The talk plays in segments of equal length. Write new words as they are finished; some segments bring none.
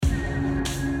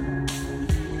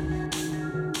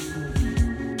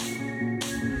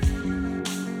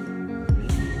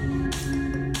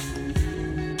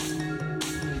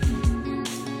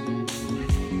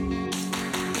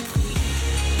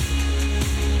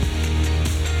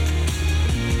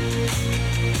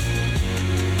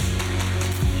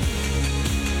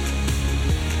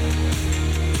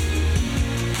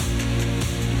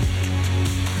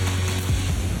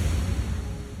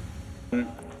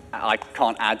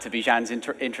can't add to Bijan's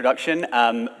introduction,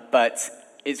 but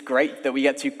it's great that we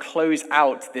get to close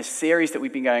out this series that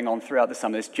we've been going on throughout the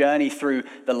summer, this journey through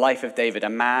the life of David, a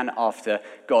man after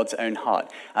God's own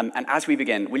heart. And as we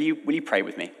begin, will you pray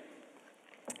with me?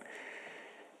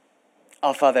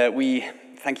 Our Father, we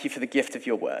thank you for the gift of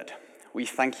your word. We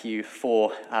thank you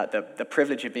for the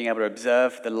privilege of being able to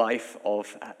observe the life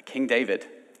of King David.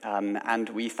 And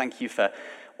we thank you for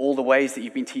all the ways that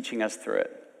you've been teaching us through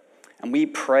it. And we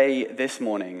pray this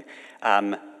morning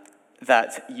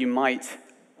that you might,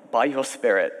 by your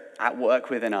Spirit, at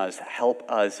work within us, help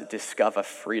us discover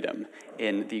freedom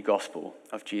in the gospel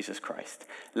of Jesus Christ.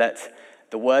 Let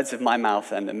the words of my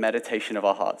mouth and the meditation of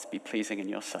our hearts be pleasing in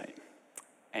your sight.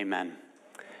 Amen.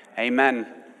 Amen.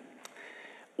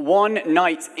 One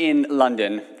night in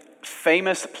London,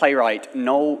 famous playwright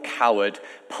Noel Coward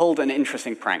pulled an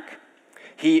interesting prank.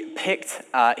 He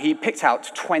picked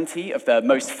out 20 of the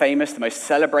most famous, the most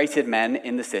celebrated men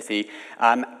in the city,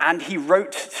 and he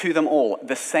wrote to them all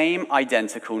the same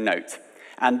identical note.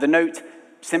 And the note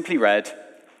simply read,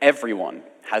 "Everyone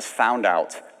has found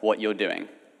out what you're doing.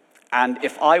 And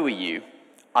if I were you,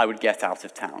 I would get out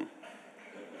of town."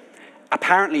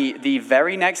 Apparently, the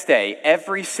very next day,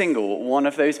 every single one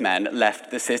of those men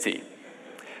left the city.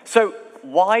 So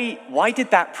why did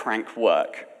that prank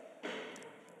work?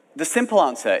 The simple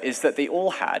answer is that they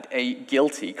all had a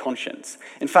guilty conscience.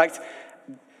 In fact,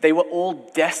 they were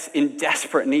all in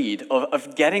desperate need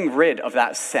of getting rid of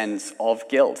that sense of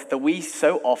guilt that we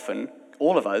so often,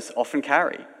 all of us, often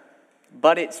carry.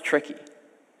 But it's tricky.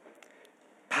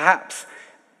 Perhaps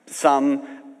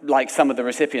like some of the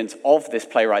recipients of this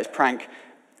playwright's prank,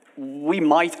 we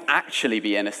might actually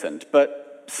be innocent,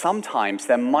 but sometimes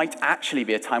there might actually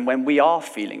be a time when we are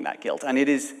feeling that guilt, and it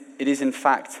is in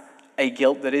fact a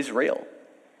guilt that is real.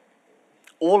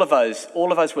 All of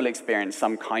us will experience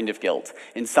some kind of guilt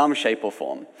in some shape or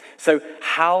form. So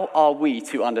how are we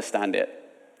to understand it?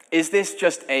 Is this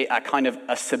just a kind of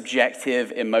a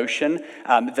subjective emotion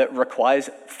that requires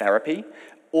therapy?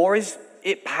 Or is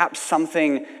it perhaps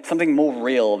something more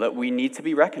real that we need to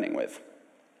be reckoning with?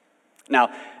 Now,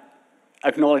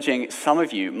 acknowledging some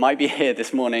of you might be here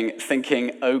this morning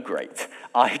thinking, oh great,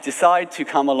 I decide to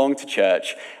come along to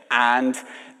church and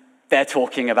they're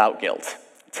talking about guilt.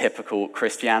 Typical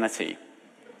Christianity.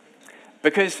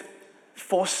 Because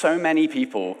for so many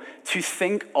people, to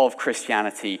think of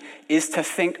Christianity is to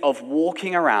think of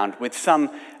walking around with some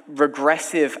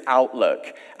regressive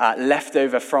outlook left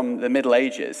over from the Middle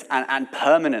Ages and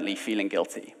permanently feeling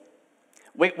guilty.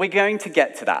 We're going to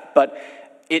get to that, but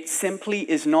it simply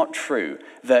is not true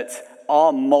that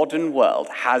our modern world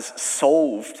has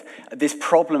solved this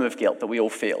problem of guilt that we all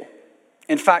feel.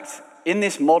 In fact, in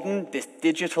this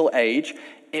digital age,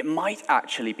 it might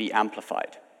actually be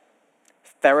amplified.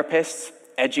 Therapists,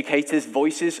 educators,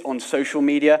 voices on social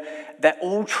media, they're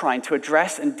all trying to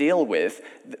address and deal with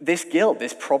this guilt,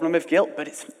 this problem of guilt, but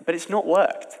it's not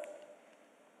worked.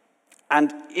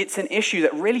 And it's an issue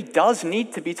that really does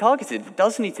need to be targeted,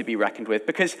 does need to be reckoned with,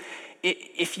 because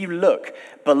if you look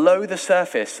below the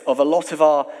surface of a lot of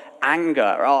our anger,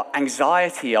 our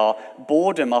anxiety, our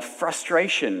boredom, our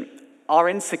frustration, our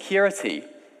insecurity,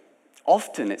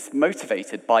 often it's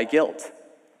motivated by guilt.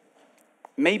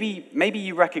 Maybe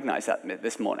you recognize that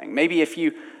this morning. Maybe if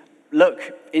you look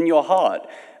in your heart,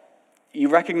 you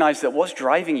recognize that what's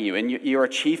driving you in your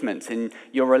achievements, in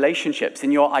your relationships,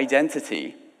 in your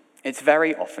identity, it's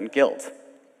very often guilt.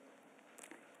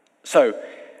 So,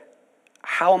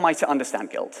 how am I to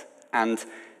understand guilt? And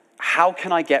how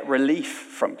can I get relief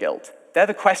from guilt? They're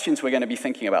the questions we're going to be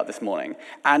thinking about this morning.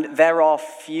 And there are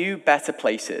few better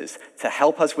places to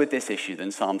help us with this issue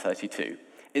than Psalm 32.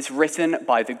 It's written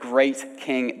by the great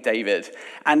King David.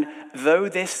 And though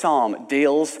this psalm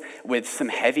deals with some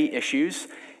heavy issues,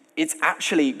 it's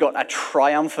actually got a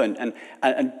triumphant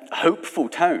and hopeful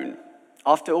tone.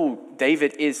 After all,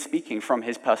 David is speaking from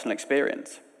his personal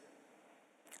experience.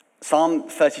 Psalm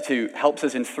 32 helps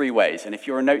us in three ways. And if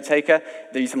you're a note taker,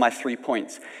 these are my 3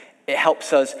 points. It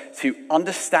helps us to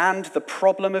understand the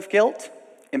problem of guilt,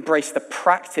 embrace the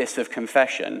practice of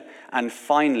confession, and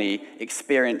finally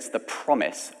experience the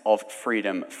promise of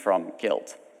freedom from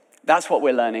guilt. That's what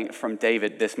we're learning from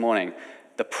David this morning.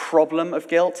 The problem of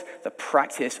guilt, the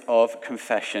practice of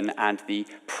confession, and the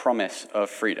promise of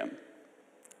freedom.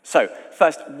 So,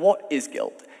 first, what is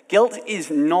guilt? Guilt is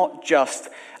not just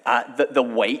the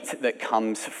weight that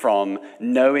comes from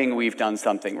knowing we've done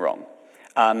something wrong.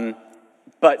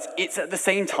 But it's at the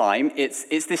same time,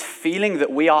 it's this feeling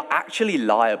that we are actually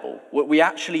liable. We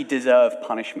actually deserve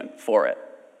punishment for it.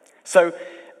 So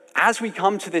as we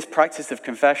come to this practice of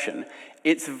confession,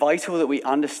 it's vital that we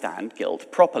understand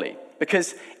guilt properly.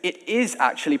 because it is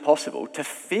actually possible to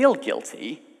feel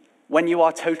guilty when you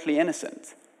are totally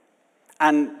innocent.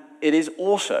 And it is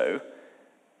also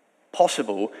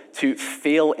possible to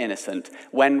feel innocent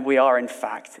when we are in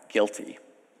fact guilty.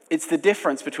 It's the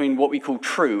difference between what we call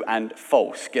true and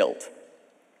false guilt.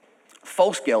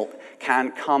 False guilt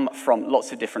can come from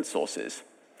lots of different sources,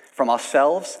 from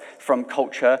ourselves, from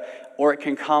culture, or it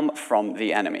can come from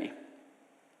the enemy.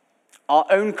 Our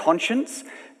own conscience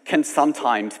can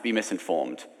sometimes be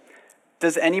misinformed.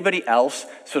 Does anybody else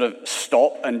sort of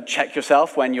stop and check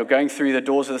yourself when you're going through the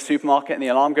doors of the supermarket and the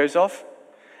alarm goes off?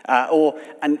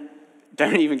 And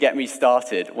don't even get me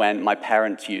started when my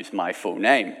parents use my full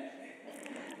name.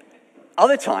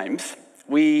 Other times,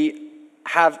 we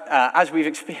have, as we've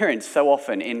experienced so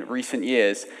often in recent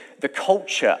years, the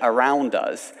culture around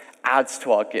us adds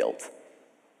to our guilt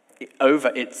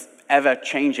over its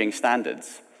ever-changing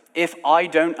standards. If I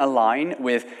don't align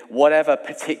with whatever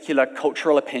particular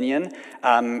cultural opinion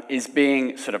is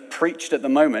being sort of preached at the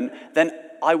moment, then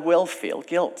I will feel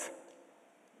guilt.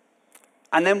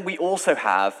 And then we also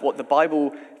have what the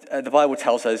Bible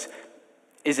tells us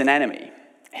is an enemy.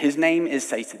 His name is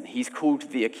Satan. He's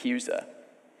called the accuser.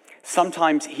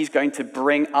 Sometimes he's going to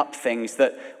bring up things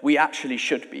that we actually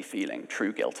should be feeling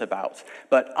true guilt about.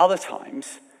 But other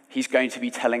times, he's going to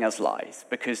be telling us lies,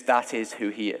 because that is who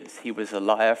he is. He was a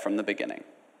liar from the beginning.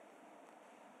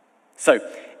 So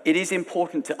it is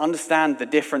important to understand the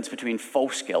difference between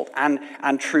false guilt and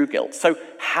true guilt. So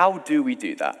how do we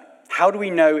do that? How do we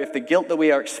know if the guilt that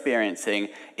we are experiencing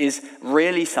is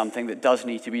really something that does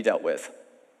need to be dealt with?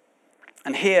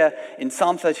 And here in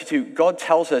Psalm 32, David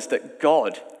tells us that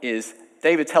God is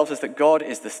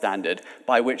the standard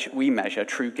by which we measure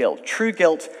true guilt. True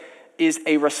guilt is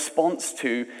a response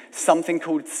to something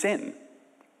called sin,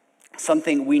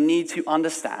 something we need to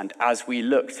understand as we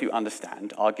look to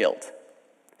understand our guilt.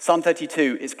 Psalm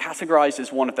 32 is categorized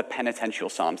as one of the penitential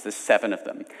psalms. There's 7 of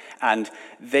them. And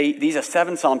these are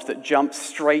 7 psalms that jump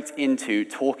straight into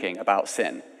talking about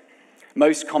sin.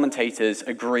 Most commentators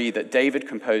agree that David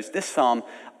composed this psalm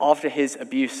after his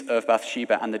abuse of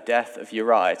Bathsheba and the death of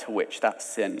Uriah, to which that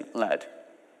sin led.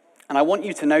 And I want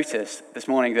you to notice this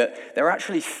morning that there are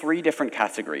actually 3 different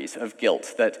categories of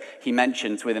guilt that he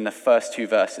mentions within the first 2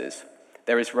 verses.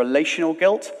 There is relational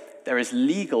guilt, there is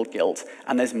legal guilt,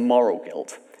 and there's moral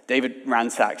guilt. David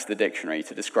ransacks the dictionary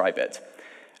to describe it.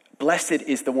 Blessed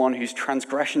is the one whose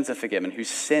transgressions are forgiven, whose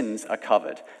sins are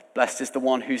covered. Blessed is the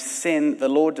one whose sin the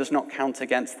Lord does not count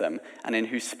against them, and in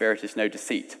whose spirit is no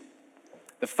deceit.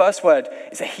 The first word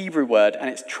is a Hebrew word, and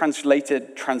it's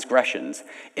translated transgressions.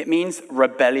 It means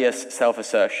rebellious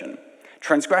self-assertion.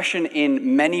 Transgression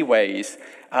in many ways,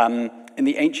 in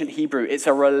the ancient Hebrew, it's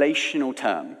a relational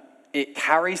term. It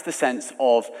carries the sense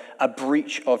of a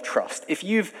breach of trust. If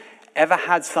you've ever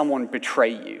had someone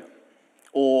betray you,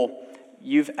 or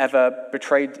you've ever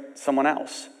betrayed someone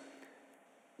else,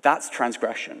 that's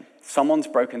transgression. Someone's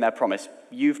broken their promise.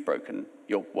 You've broken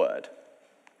your word.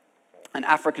 An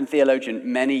African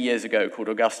theologian many years ago called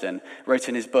Augustine wrote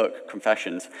in his book,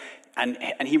 Confessions, and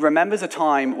he remembers a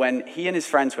time when he and his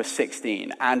friends were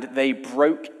 16 and they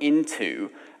broke into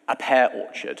a pear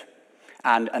orchard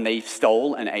and they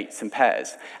stole and ate some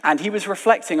pears. And he was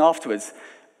reflecting afterwards,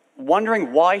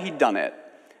 wondering why he'd done it,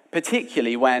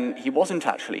 particularly when he wasn't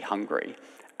actually hungry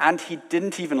and he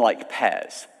didn't even like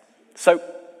pears. So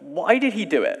why did he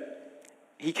do it?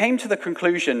 He came to the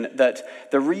conclusion that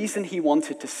the reason he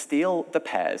wanted to steal the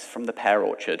pears from the pear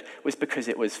orchard was because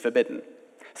it was forbidden.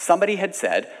 Somebody had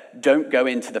said, don't go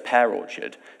into the pear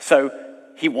orchard. So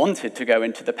he wanted to go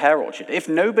into the pear orchard. If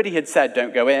nobody had said,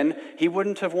 don't go in, he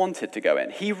wouldn't have wanted to go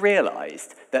in. He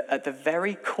realized that at the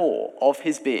very core of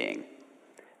his being,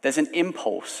 there's an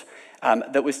impulse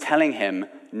that was telling him,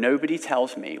 nobody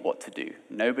tells me what to do.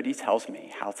 Nobody tells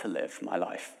me how to live my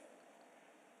life.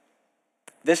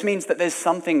 This means that there's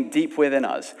something deep within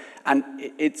us, and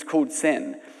it's called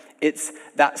sin. It's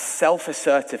that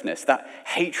self-assertiveness, that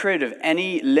hatred of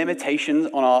any limitations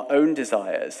on our own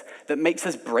desires that makes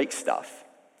us break stuff.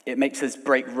 It makes us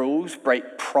break rules,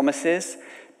 break promises,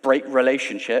 break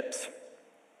relationships.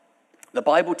 The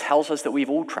Bible tells us that we've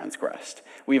all transgressed.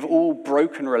 We've all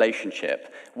broken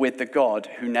relationship with the God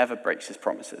who never breaks his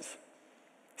promises.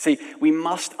 See, we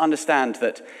must understand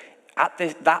that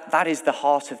that is the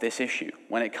heart of this issue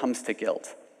when it comes to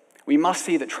guilt. We must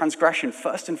see that transgression,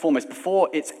 first and foremost, before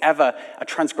it's ever a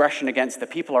transgression against the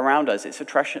people around us, it's a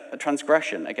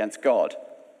transgression against God.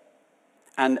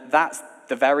 And that's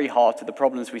the very heart of the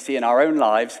problems we see in our own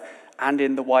lives and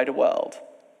in the wider world.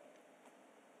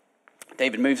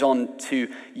 David moves on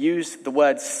to use the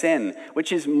word sin,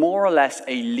 which is more or less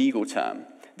a legal term.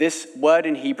 This word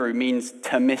in Hebrew means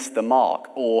to miss the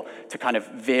mark or to kind of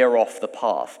veer off the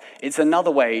path. It's another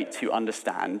way to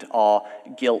understand our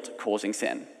guilt-causing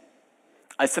sin.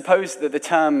 I suppose that the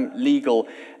term legal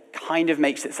kind of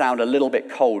makes it sound a little bit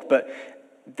cold, but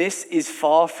this is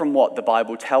far from what the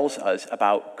Bible tells us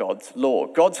about God's law.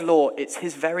 God's law, it's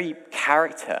his very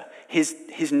character, his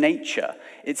nature.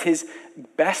 It's his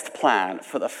best plan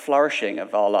for the flourishing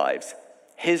of our lives.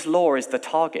 His law is the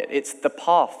target. It's the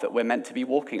path that we're meant to be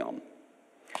walking on.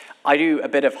 I do a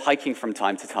bit of hiking from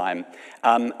time to time,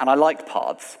 and I like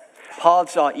paths.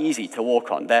 Paths are easy to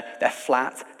walk on. They're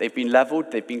flat, they've been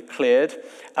leveled, they've been cleared,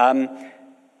 and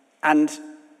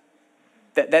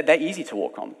they're easy to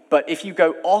walk on. But if you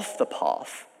go off the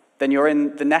path, then you're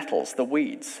in the nettles, the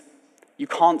weeds. You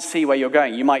can't see where you're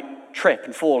going. You might trip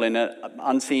and fall in an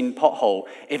unseen pothole.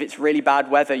 If it's really bad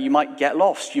weather, you might get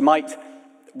lost. You might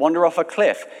wander off a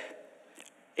cliff.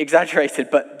 Exaggerated,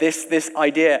 but this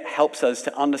idea helps us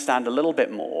to understand a little bit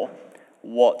more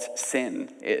what sin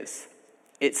is.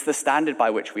 It's the standard by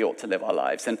which we ought to live our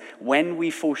lives. And when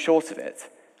we fall short of it,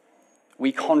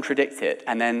 we contradict it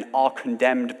and then are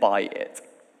condemned by it.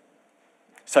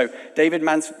 So David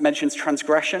mentions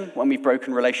transgression when we've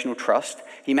broken relational trust.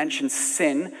 He mentions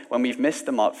sin when we've missed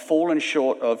the mark, fallen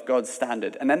short of God's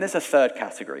standard. And then there's a third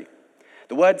category.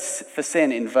 The word for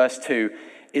sin in verse 2,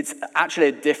 it's actually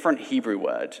a different Hebrew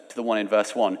word to the one in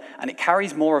verse 1, and it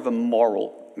carries more of a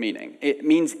moral meaning. It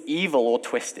means evil or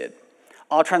twisted.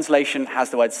 Our translation has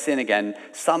the word sin again.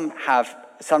 Some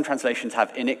translations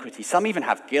have iniquity. Some even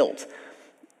have guilt.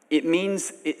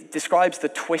 It describes the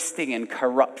twisting and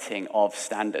corrupting of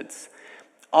standards.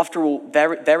 After all,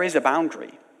 there is a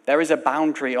boundary. There is a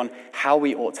boundary on how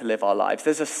we ought to live our lives.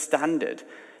 There's a standard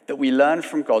that we learn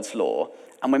from God's law,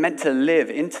 and we're meant to live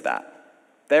into that.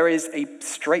 There is a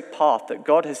straight path that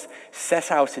God has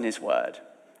set out in his word.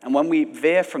 And when we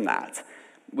veer from that,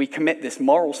 we commit this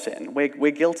moral sin.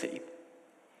 We're guilty.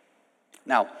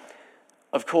 Now,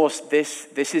 of course, this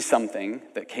is something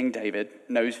that King David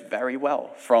knows very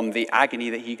well from the agony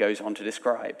that he goes on to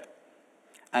describe.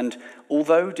 And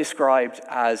although described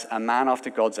as a man after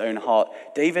God's own heart,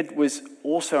 David was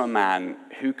also a man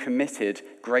who committed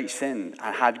great sin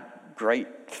and had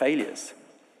great failures.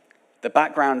 The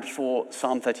background for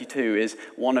Psalm 32 is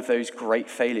one of those great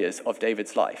failures of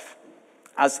David's life.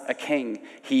 As a king,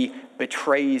 he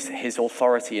betrays his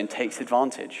authority and takes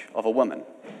advantage of a woman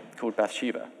called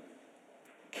Bathsheba.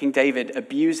 King David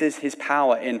abuses his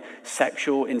power in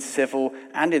sexual, in civil,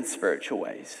 and in spiritual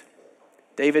ways.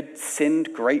 David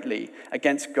sinned greatly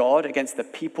against God, against the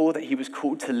people that he was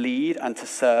called to lead and to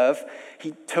serve.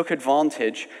 He took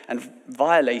advantage and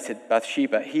violated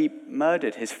Bathsheba. He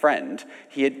murdered his friend.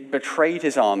 He had betrayed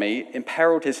his army,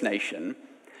 imperiled his nation,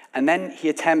 and then he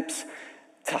attempts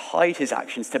to hide his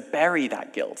actions, to bury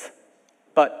that guilt.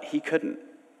 But he couldn't.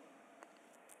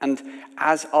 And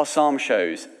as our psalm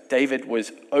shows, David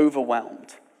was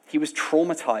overwhelmed. He was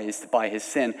traumatized by his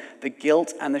sin. The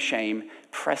guilt and the shame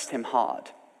pressed him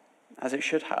hard, as it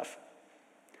should have.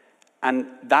 And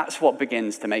that's what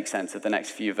begins to make sense of the next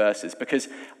few verses, because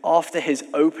after his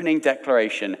opening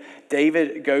declaration,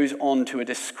 David goes on to a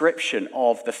description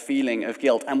of the feeling of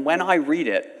guilt. And when I read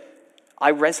it,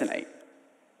 I resonate.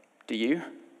 Do you?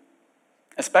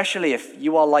 Especially if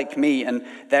you are like me, and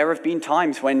there have been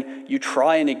times when you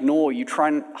try and ignore, you try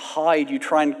and hide, you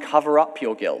try and cover up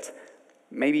your guilt.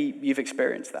 Maybe you've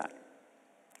experienced that.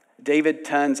 David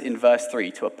turns in verse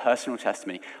 3 to a personal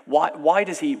testimony. Why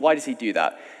does he do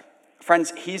that?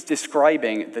 Friends, he's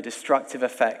describing the destructive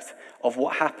effect of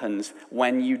what happens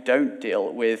when you don't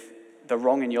deal with the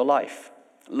wrong in your life.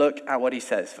 Look at what he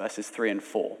says, verses 3 and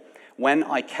 4. When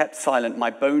I kept silent,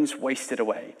 my bones wasted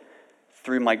away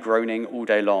through my groaning all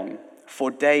day long. For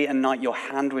day and night your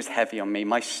hand was heavy on me.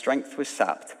 My strength was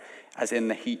sapped as in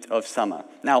the heat of summer.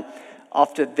 Now,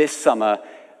 after this summer,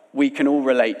 we can all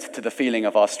relate to the feeling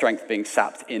of our strength being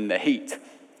sapped in the heat.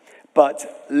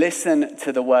 But listen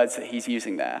to the words that he's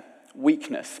using there.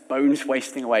 Weakness, bones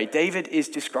wasting away. David is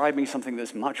describing something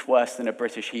that's much worse than a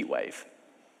British heat wave,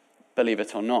 believe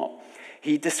it or not.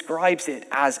 He describes it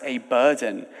as a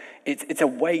burden. It's a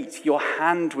weight. Your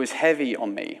hand was heavy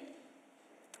on me.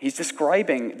 He's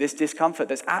describing this discomfort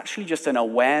that's actually just an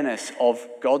awareness of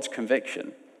God's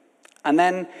conviction. And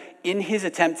then in his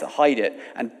attempt to hide it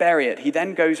and bury it, he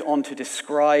then goes on to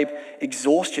describe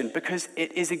exhaustion, because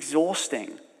it is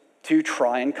exhausting to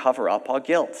try and cover up our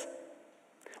guilt.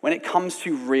 When it comes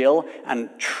to real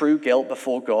and true guilt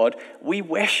before God, we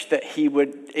wish that he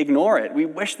would ignore it. We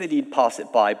wish that he'd pass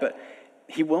it by, but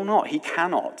he will not. He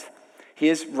cannot. He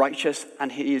is righteous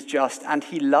and he is just and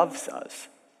he loves us.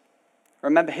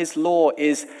 Remember, his law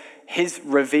is his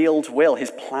revealed will,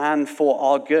 his plan for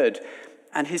our good,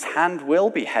 and his hand will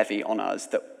be heavy on us,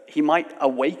 that he might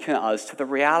awaken us to the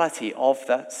reality of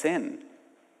that sin.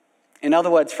 In other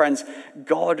words, friends,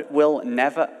 God will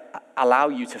never allow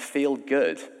you to feel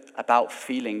good about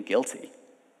feeling guilty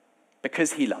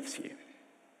because he loves you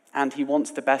and he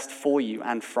wants the best for you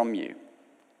and from you.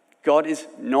 God is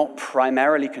not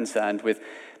primarily concerned with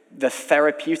the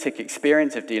therapeutic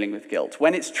experience of dealing with guilt.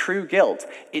 When it's true guilt,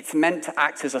 it's meant to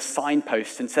act as a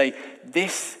signpost and say,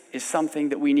 this is something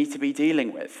that we need to be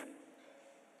dealing with.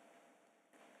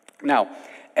 Now,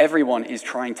 everyone is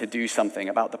trying to do something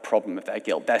about the problem of their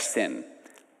guilt, their sin.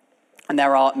 And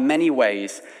there are many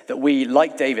ways that we,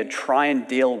 like David, try and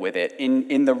deal with it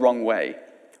in the wrong way.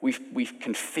 We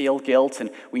can feel guilt and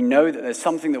we know that there's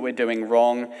something that we're doing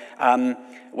wrong,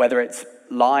 whether it's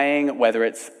lying, whether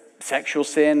it's sexual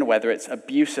sin, whether it's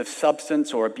abuse of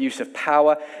substance or abuse of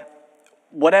power.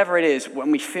 Whatever it is,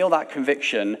 when we feel that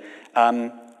conviction,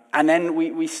 and then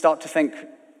we start to think,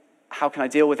 how can I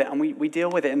deal with it? And we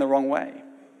deal with it in the wrong way.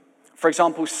 For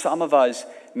example, some of us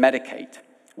medicate.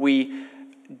 We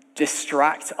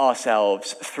distract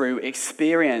ourselves through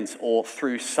experience or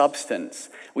through substance.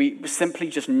 We simply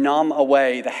just numb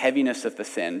away the heaviness of the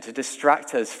sin to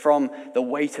distract us from the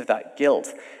weight of that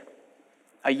guilt.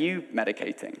 Are you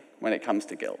medicating when it comes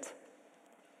to guilt?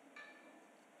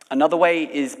 Another way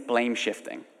is blame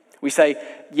shifting. We say,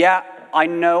 yeah, I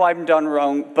know I've done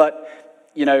wrong, but,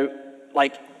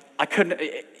 I couldn't,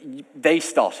 they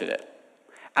started it.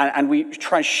 And we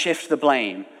try and shift the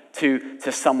blame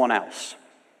to someone else.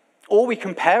 Or we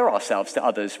compare ourselves to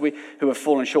others who have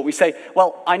fallen short. We say,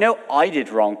 well, I know I did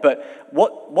wrong, but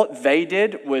what they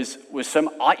did was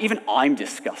even I'm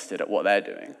disgusted at what they're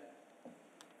doing.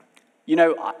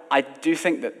 I do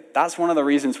think that that's one of the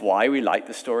reasons why we like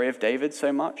the story of David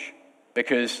so much,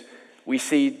 because we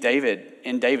see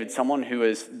in David, someone who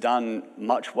has done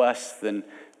much worse than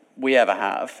we ever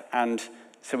have, and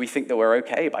so we think that we're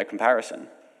okay by comparison.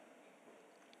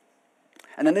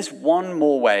 And then there's one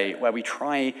more way where we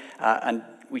try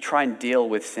and deal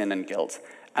with sin and guilt,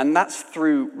 and that's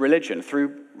through religion,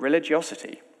 through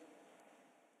religiosity.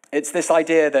 It's this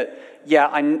idea that, yeah,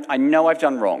 I know I've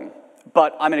done wrong,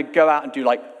 but I'm going to go out and do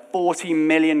 40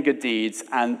 million good deeds,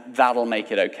 and that'll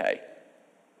make it okay.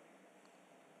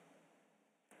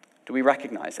 Do we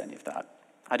recognize any of that?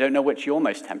 I don't know which you're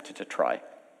most tempted to try.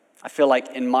 I feel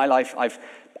like in my life,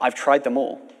 I've tried them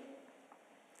all,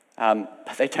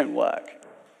 but they don't work.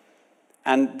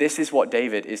 And this is what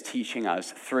David is teaching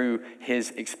us through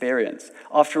his experience.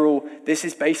 After all, this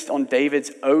is based on David's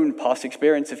own past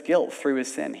experience of guilt through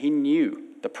his sin. He knew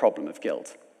the problem of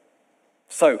guilt.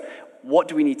 So, what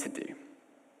do we need to do?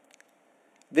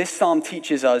 This psalm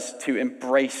teaches us to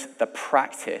embrace the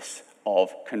practice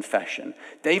of confession.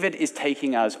 David is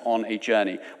taking us on a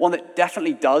journey, one that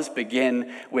definitely does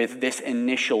begin with this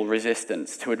initial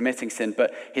resistance to admitting sin,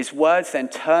 but his words then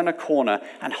turn a corner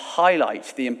and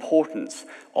highlight the importance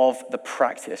of the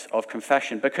practice of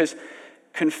confession, because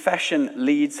confession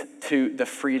leads to the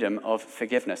freedom of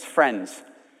forgiveness. Friends,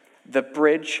 the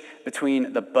bridge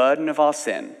between the burden of our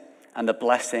sin and the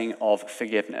blessing of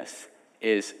forgiveness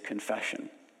is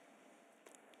confession.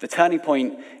 The turning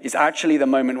point is actually the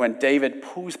moment when David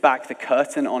pulls back the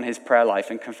curtain on his prayer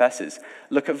life and confesses.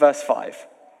 Look at verse 5.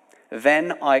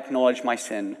 Then I acknowledged my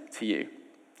sin to you,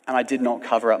 and I did not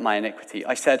cover up my iniquity.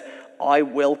 I said, I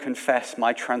will confess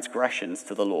my transgressions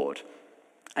to the Lord,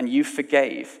 and you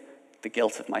forgave the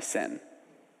guilt of my sin.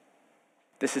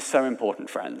 This is so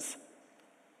important, friends.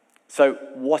 So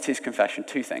what is confession?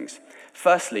 Two things.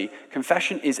 Firstly,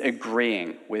 confession is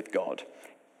agreeing with God.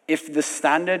 If the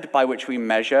standard by which we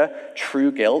measure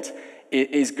true guilt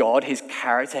is God, his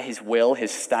character, his will,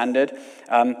 his standard,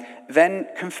 then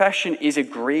confession is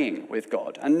agreeing with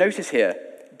God. And notice here,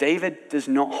 David does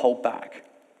not hold back.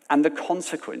 And the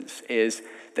consequence is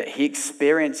that he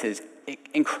experiences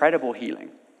incredible healing.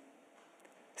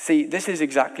 See, this is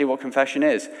exactly what confession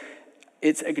is.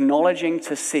 It's acknowledging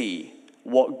to see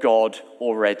what God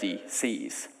already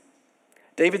sees.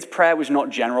 David's prayer was not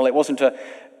general. It wasn't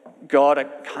God, I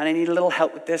kind of need a little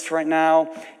help with this right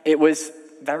now. It was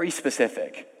very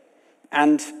specific.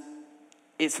 And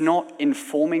it's not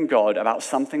informing God about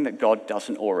something that God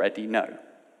doesn't already know.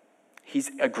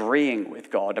 He's agreeing with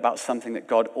God about something that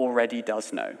God already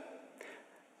does know.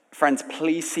 Friends,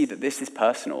 please see that this is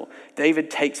personal. David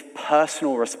takes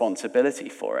personal responsibility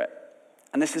for it.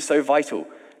 And this is so vital.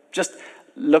 Just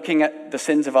looking at the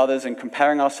sins of others and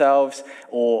comparing ourselves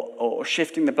or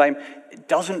shifting the blame, it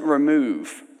doesn't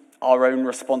remove our own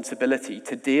responsibility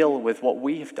to deal with what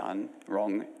we have done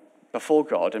wrong before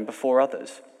God and before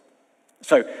others.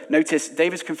 So notice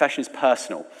David's confession is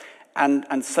personal,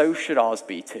 and so should ours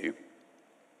be too.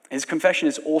 His confession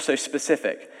is also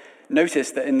specific.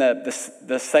 Notice that in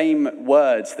the same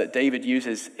words that David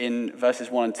uses in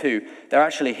verses 1 and 2, they're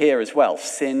actually here as well: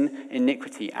 sin,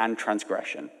 iniquity, and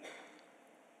transgression.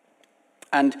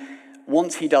 And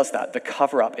once he does that, the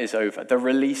cover-up is over. The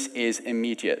release is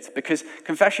immediate. Because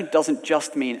confession doesn't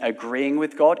just mean agreeing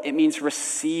with God, it means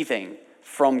receiving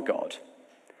from God.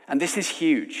 And this is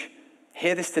huge.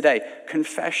 Hear this today.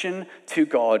 Confession to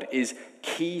God is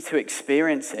key to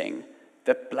experiencing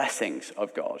the blessings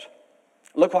of God.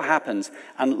 Look what happens,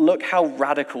 and look how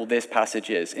radical this passage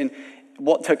is. In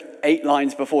what took 8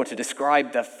 lines before to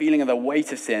describe the feeling of the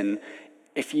weight of sin,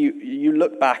 if you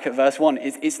look back at verse 1,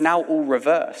 it's now all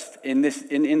reversed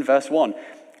in verse 1.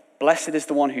 Blessed is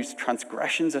the one whose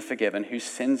transgressions are forgiven, whose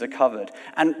sins are covered.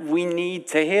 And we need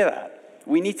to hear that.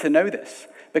 We need to know this,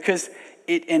 because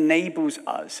it enables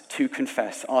us to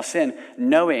confess our sin,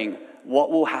 knowing what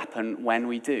will happen when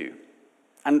we do.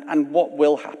 And what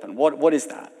will happen? What is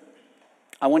that?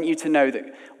 I want you to know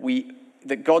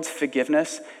that God's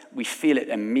forgiveness, we feel it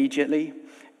immediately.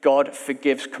 God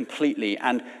forgives completely,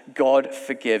 and God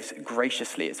forgives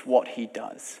graciously. It's what he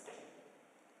does.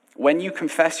 When you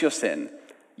confess your sin,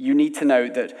 you need to know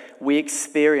that we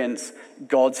experience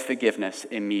God's forgiveness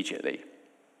immediately.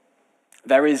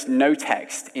 There is no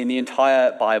text in the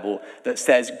entire Bible that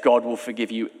says God will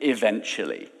forgive you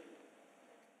eventually.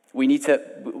 We need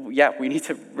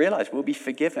to realize we'll be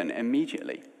forgiven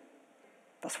immediately.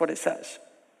 That's what it says.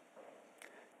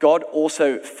 God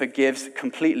also forgives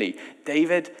completely.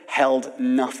 David held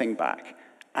nothing back.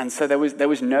 And so there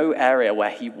was no area where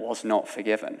he was not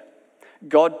forgiven.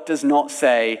 God does not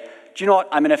say, do you know what,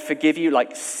 I'm going to forgive you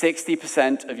like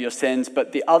 60% of your sins,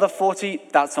 but the other 40,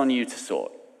 that's on you to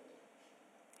sort.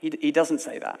 He doesn't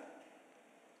say that.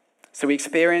 So we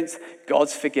experience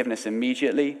God's forgiveness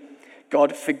immediately.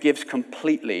 God forgives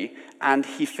completely, and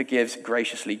he forgives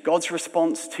graciously. God's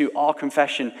response to our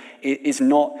confession is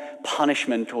not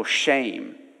punishment or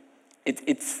shame.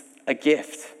 It's a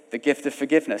gift, the gift of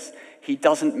forgiveness. He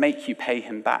doesn't make you pay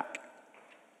him back.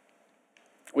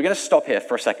 We're going to stop here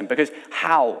for a second, because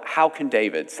how can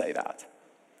David say that?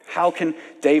 How can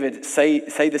David say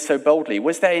this so boldly?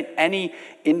 Was there any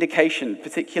indication,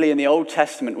 particularly in the Old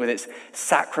Testament with its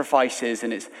sacrifices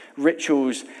and its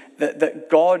rituals, that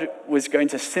God was going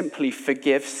to simply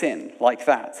forgive sin like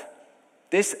that?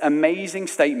 This amazing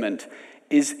statement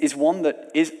is one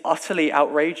that is utterly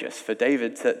outrageous for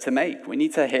David to make. We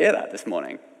need to hear that this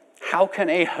morning. How can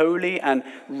a holy and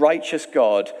righteous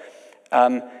God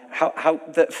how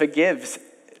that forgives,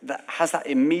 that has that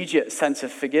immediate sense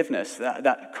of forgiveness,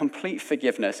 that complete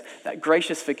forgiveness, that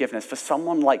gracious forgiveness for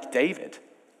someone like David,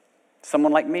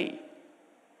 someone like me,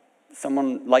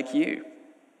 someone like you?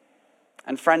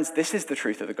 And friends, this is the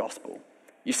truth of the gospel.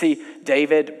 You see,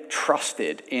 David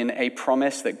trusted in a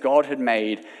promise that God had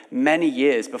made many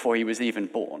years before he was even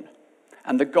born.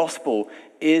 And the gospel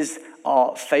is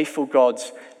our faithful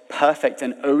God's perfect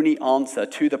and only answer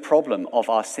to the problem of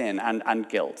our sin and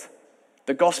guilt.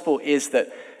 The gospel is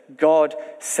that God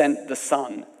sent the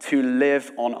Son to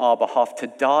live on our behalf, to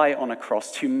die on a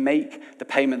cross, to make the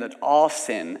payment that our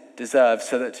sin deserves,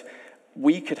 so that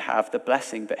we could have the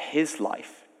blessing that his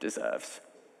life deserves,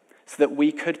 so that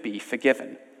we could be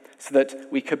forgiven, so that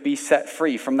we could be set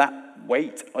free from that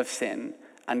weight of sin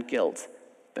and guilt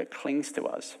that clings to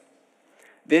us.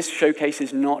 This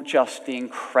showcases not just the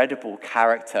incredible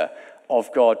character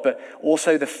of God, but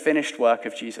also the finished work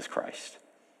of Jesus Christ.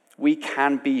 We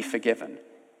can be forgiven.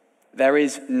 There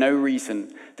is no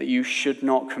reason that you should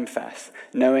not confess,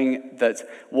 knowing that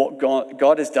what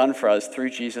God has done for us through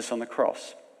Jesus on the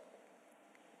cross.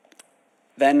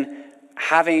 Then,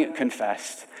 having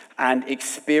confessed and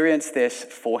experienced this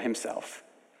for himself,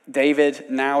 David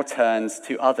now turns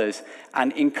to others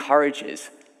and encourages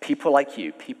people like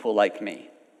you, people like me.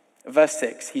 Verse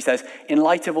 6, he says, in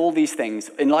light of all these things,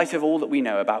 in light of all that we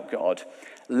know about God,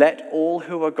 let all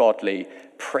who are godly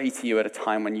pray to you at a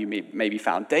time when you may be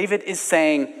found. David is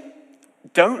saying,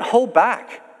 don't hold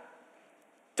back.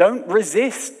 Don't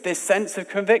resist this sense of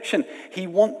conviction. He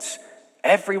wants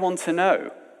everyone to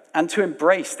know and to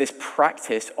embrace this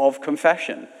practice of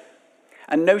confession.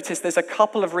 And notice there's a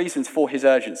couple of reasons for his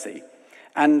urgency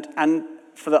and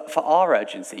for our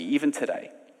urgency, even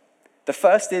today. The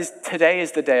first is, today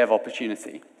is the day of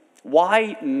opportunity.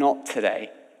 Why not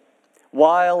today?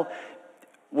 While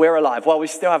we're alive, while we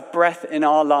still have breath in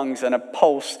our lungs and a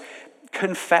pulse,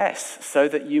 confess so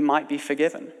that you might be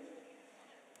forgiven.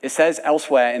 It says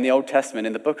elsewhere in the Old Testament,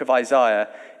 in the book of Isaiah,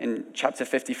 in chapter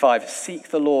 55, "Seek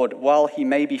the Lord while he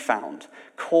may be found.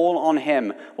 Call on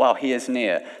him while he is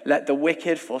near. Let the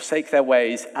wicked forsake their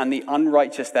ways and the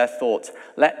unrighteous their thoughts.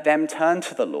 Let them turn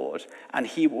to the Lord, and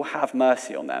he will have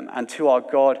mercy on them, and to our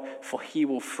God, for he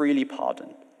will freely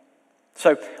pardon."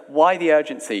 So why the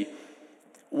urgency?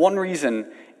 One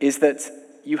reason is that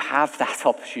you have that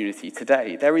opportunity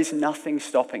today. There is nothing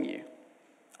stopping you.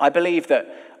 I believe that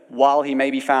while he may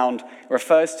be found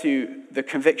refers to the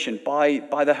conviction by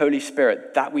the Holy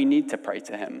Spirit that we need to pray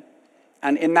to him.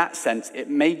 And in that sense, it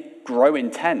may grow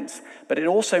intense, but it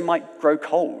also might grow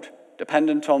cold,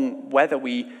 dependent on whether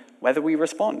we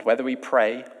respond, whether we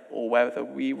pray or whether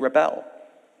we rebel.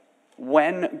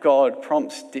 When God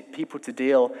prompts people to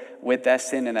deal with their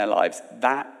sin in their lives,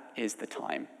 that is the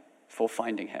time for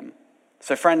finding him.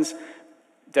 So friends,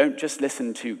 don't just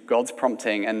listen to God's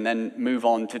prompting and then move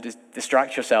on to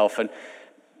distract yourself and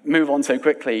move on so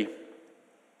quickly.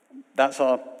 That's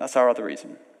our other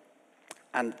reason.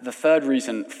 And the third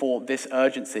reason for this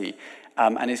urgency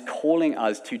and is calling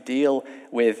us to deal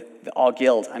with our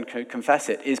guilt and confess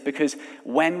it is because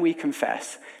when we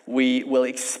confess, we will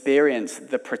experience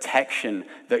the protection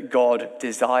that God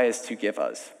desires to give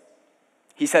us.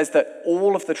 He says that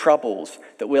all of the troubles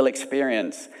that we'll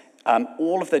experience,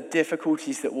 all of the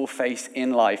difficulties that we'll face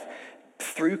in life,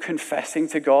 through confessing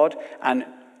to God and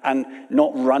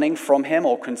not running from him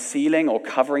or concealing or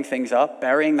covering things up,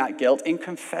 burying that guilt, in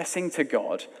confessing to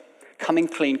God, coming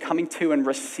clean, coming to and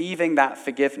receiving that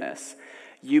forgiveness,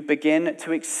 you begin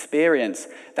to experience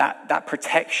that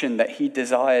protection that he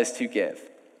desires to give.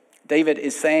 David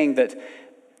is saying that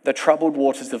the troubled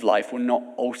waters of life will not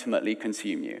ultimately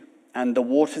consume you, and the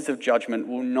waters of judgment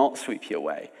will not sweep you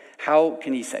away. How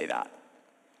can he say that?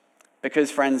 Because,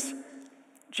 friends,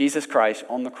 Jesus Christ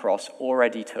on the cross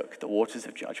already took the waters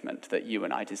of judgment that you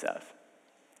and I deserve.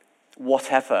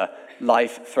 Whatever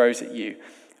life throws at you,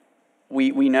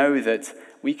 we know that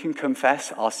we can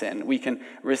confess our sin. We can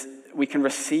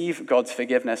receive God's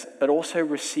forgiveness, but also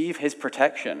receive his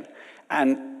protection.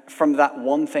 And from that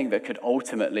one thing that could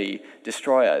ultimately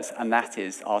destroy us, and that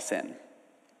is our sin.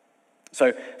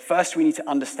 So first, we need to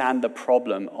understand the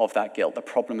problem of that guilt, the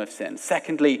problem of sin.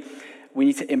 Secondly, we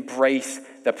need to embrace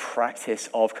the practice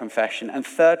of confession. And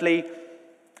thirdly,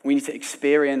 we need to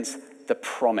experience the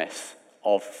promise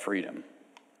of freedom.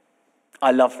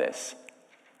 I love this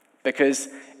because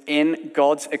in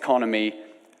God's economy,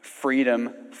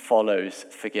 freedom follows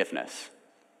forgiveness.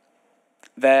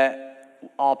 There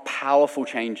are powerful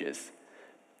changes,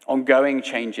 ongoing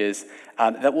changes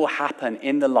that will happen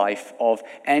in the life of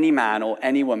any man or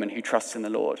any woman who trusts in the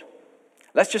Lord.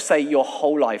 Let's just say your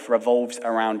whole life revolves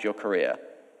around your career.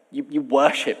 You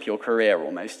worship your career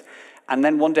almost, and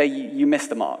then one day you miss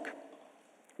the mark.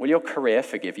 Will your career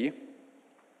forgive you?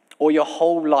 Or your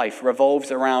whole life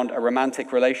revolves around a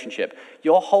romantic relationship.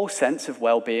 Your whole sense of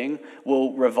well-being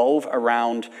will revolve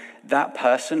around that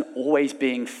person always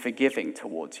being forgiving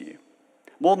towards you.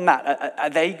 More than that, are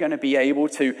they going to be able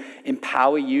to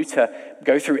empower you to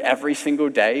go through every single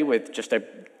day with just a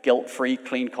guilt-free,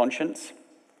 clean conscience?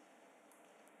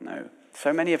 No.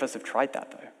 So many of us have tried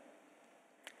that, though.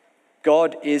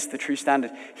 God is the true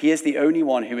standard. He is the only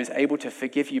one who is able to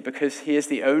forgive you because he is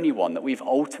the only one that we've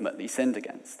ultimately sinned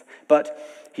against.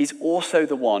 But he's also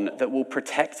the one that will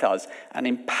protect us and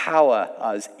empower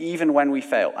us even when we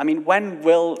fail. I mean, when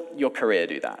will your career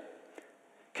do that?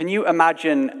 Can you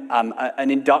imagine an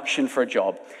induction for a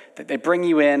job that they bring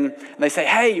you in and they say,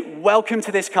 hey, welcome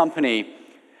to this company.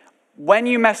 When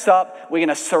you mess up, we're going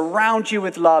to surround you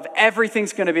with love.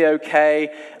 Everything's going to be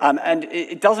okay. And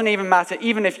it doesn't even matter,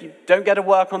 even if you don't get to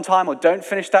work on time or don't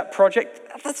finish that project,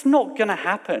 that's not going to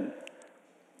happen.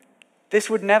 This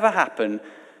would never happen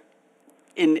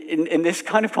in this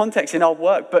kind of context in our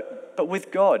work, but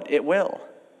with God, it will.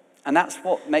 And that's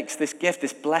what makes this gift,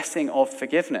 this blessing of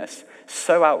forgiveness,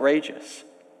 so outrageous.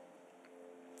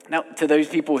 Now, to those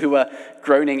people who are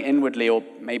groaning inwardly or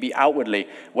maybe outwardly,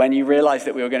 when you realize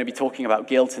that we were going to be talking about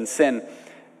guilt and sin,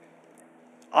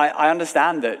 I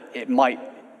understand that it might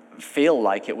feel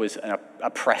like it was an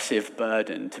oppressive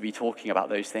burden to be talking about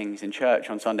those things in church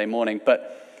on Sunday morning,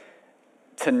 but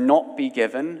to not be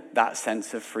given that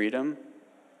sense of freedom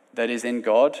that is in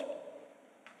God,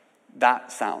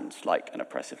 that sounds like an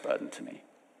oppressive burden to me.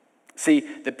 See,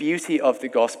 the beauty of the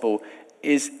gospel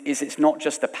is it's not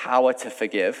just the power to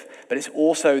forgive, but it's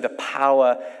also the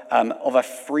power of a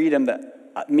freedom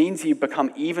that means you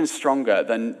become even stronger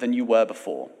than you were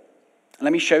before. And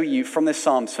let me show you from this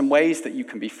psalm some ways that you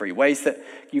can be free, ways that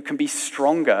you can be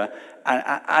stronger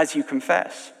as you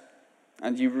confess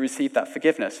and you receive that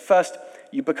forgiveness. First,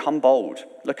 you become bold.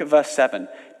 Look at verse 7.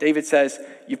 David says,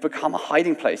 you've become a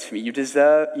hiding place for me.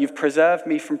 You've preserved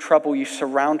me from trouble. You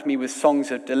surround me with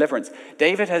songs of deliverance.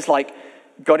 David has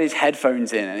got his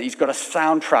headphones in and he's got a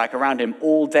soundtrack around him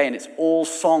all day, and it's all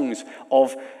songs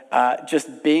of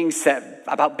just being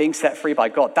set free by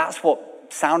God. That's what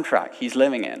soundtrack he's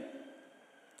living in.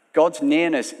 God's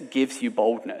nearness gives you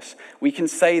boldness. We can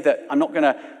say that I'm not going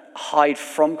to hide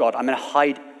from God, I'm going to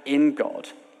hide in God.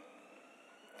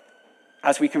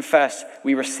 As we confess,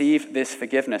 we receive this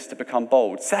forgiveness to become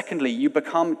bold. Secondly, you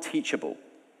become teachable.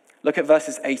 Look at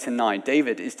verses 8 and 9.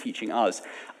 David is teaching us,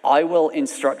 I will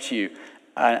instruct you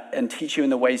and teach you in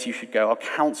the ways you should go. I'll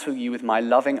counsel you with my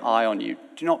loving eye on you.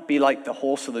 Do not be like the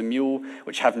horse or the mule,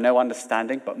 which have no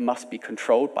understanding, but must be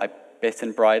controlled by bit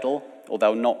and bridle, or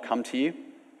they'll not come to you.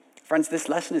 Friends, this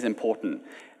lesson is important.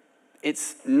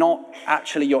 It's not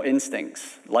actually your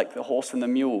instincts, like the horse and the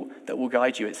mule, that will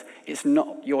guide you. It's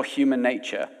not your human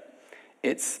nature.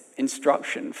 It's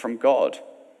instruction from God.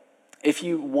 If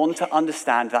you want to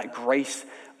understand that grace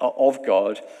of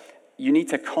God, you need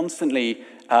to constantly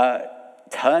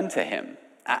turn to him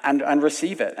and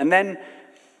receive it. And then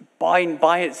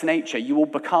by its nature, you will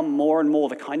become more and more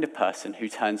the kind of person who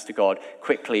turns to God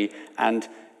quickly and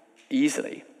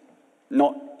easily,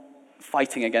 not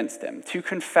fighting against him. To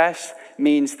confess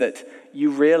means that you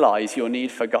realize your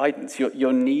need for guidance,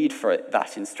 your need for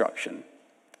that instruction.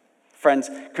 Friends,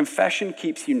 confession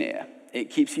keeps you near.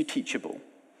 It keeps you teachable.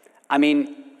 I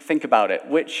mean, think about it.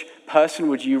 Which person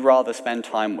would you rather spend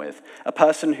time with? A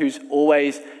person who's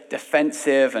always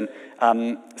defensive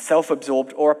and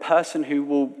self-absorbed, or a person who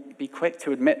will be quick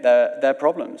to admit their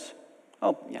problems?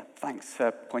 Oh, yeah, thanks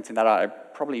for pointing that out. I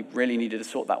probably really needed to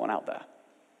sort that one out there.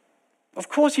 Of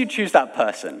course you'd choose that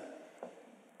person.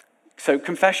 So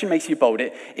confession makes you bold.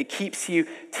 It keeps you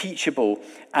teachable.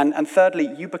 And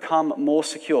thirdly, you become more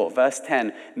secure. Verse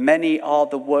 10, many are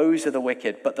the woes of the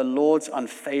wicked, but the Lord's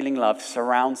unfailing love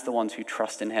surrounds the ones who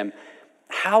trust in him.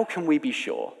 How can we be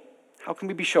sure? How can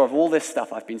we be sure of all this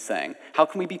stuff I've been saying? How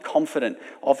can we be confident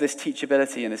of this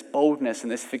teachability and this boldness and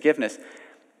this forgiveness?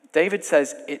 David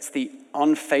says it's the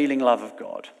unfailing love of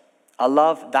God, a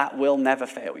love that will never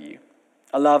fail you.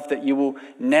 A love that you will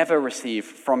never receive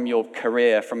from your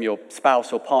career, from your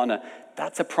spouse or partner.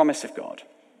 That's a promise of God.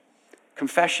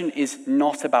 Confession is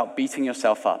not about beating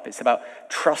yourself up. It's about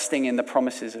trusting in the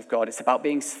promises of God. It's about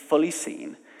being fully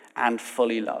seen and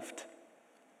fully loved.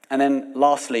 And then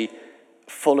lastly,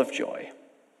 full of joy.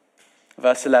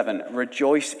 Verse 11,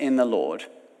 rejoice in the Lord.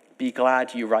 Be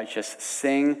glad, you righteous.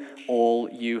 Sing, all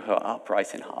you who are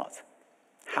upright in heart.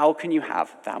 How can you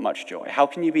have that much joy? How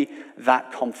can you be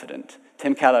that confident?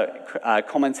 Tim Keller,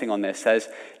 commenting on this, says,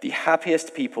 the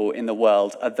happiest people in the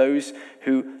world are those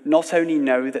who not only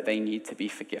know that they need to be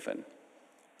forgiven,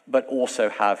 but also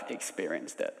have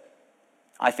experienced it.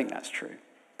 I think that's true.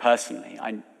 Personally,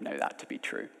 I know that to be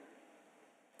true.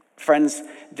 Friends,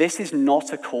 this is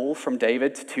not a call from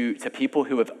David to people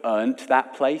who have earned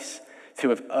that place,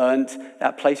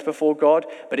 before God,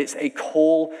 but it's a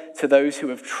call to those who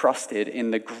have trusted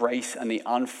in the grace and the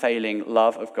unfailing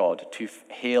love of God to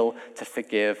heal, to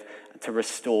forgive, to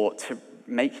restore, to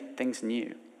make things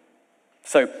new.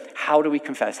 So how do we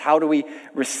confess? How do we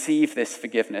receive this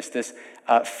forgiveness, this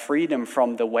freedom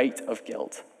from the weight of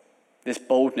guilt, this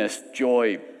boldness,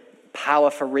 joy, power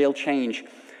for real change?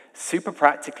 Super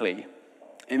practically,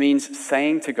 it means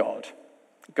saying to God,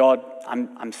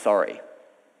 I'm sorry.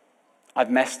 I've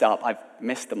messed up. I've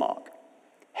missed the mark.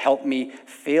 Help me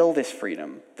feel this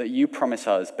freedom that you promise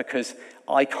us, because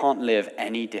I can't live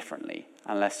any differently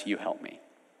unless you help me.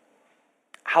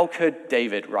 How could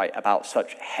David write about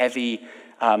such heavy,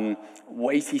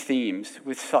 weighty themes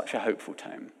with such a hopeful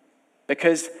tone?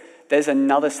 Because there's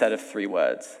another set of 3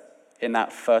 words in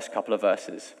that first couple of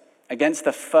verses. Against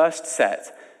the first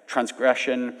set,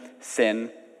 transgression,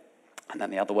 sin, and then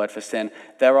the other word for sin,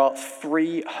 there are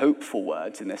 3 hopeful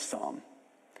words in this psalm.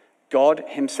 God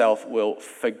himself will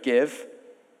forgive,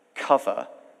 cover,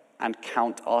 and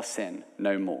count our sin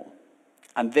no more.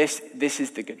 And this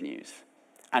is the good news,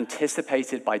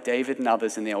 anticipated by David and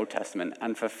others in the Old Testament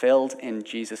and fulfilled in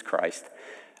Jesus Christ.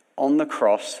 On the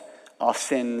cross, our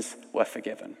sins were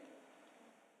forgiven.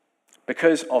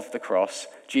 Because of the cross,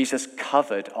 Jesus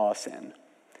covered our sin.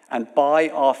 And by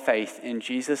our faith in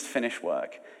Jesus' finished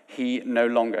work, he no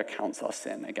longer counts our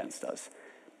sin against us.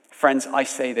 Friends, I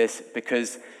say this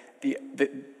because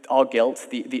our guilt,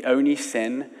 the only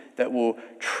sin that will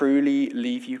truly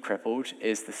leave you crippled,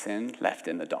 is the sin left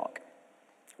in the dark.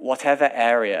 Whatever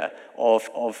area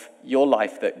of your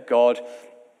life that God,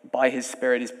 by his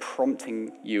Spirit, is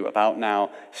prompting you about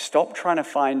now, stop trying to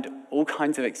find all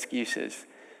kinds of excuses.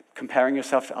 comparing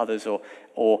yourself to others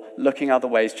or looking other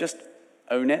ways, just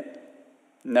own it,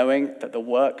 knowing that the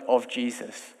work of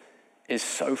Jesus is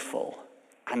so full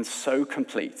and so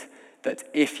complete that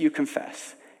if you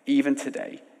confess, even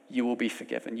today, you will be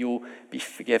forgiven. You will be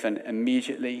forgiven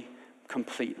immediately,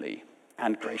 completely,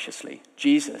 and graciously.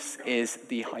 Jesus is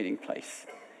the hiding place.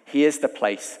 He is the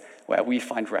place where we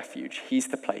find refuge. He's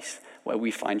the place where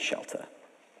we find shelter.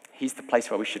 He's the place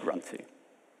where we should run to.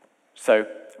 So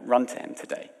run to him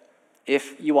today.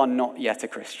 If you are not yet a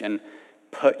Christian,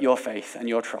 put your faith and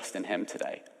your trust in him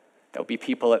today. There'll be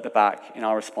people at the back in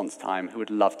our response time who would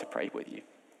love to pray with you.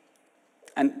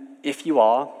 And if you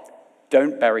are,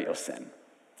 don't bury your sin.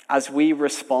 As we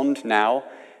respond now,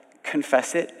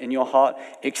 confess it in your heart,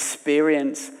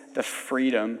 experience the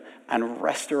freedom and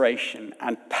restoration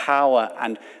and power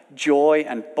and joy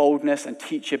and boldness and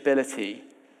teachability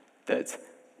that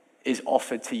is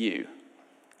offered to you,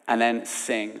 and then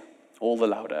sing all the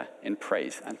louder in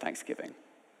praise and thanksgiving.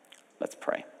 Let's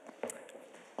pray.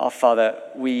 Our Father,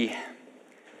 we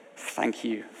thank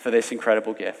you for this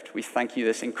incredible gift. We thank you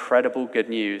this incredible good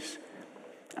news.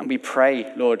 And we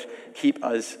pray, Lord, keep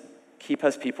us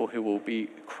people who will be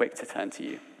quick to turn to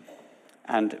you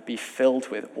and be filled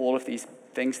with all of these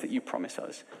things that you promise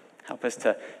us. Help us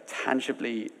to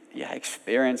tangibly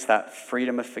experience that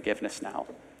freedom of forgiveness now.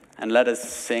 And let us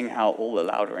sing out all the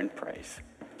louder in praise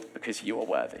because you are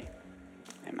worthy.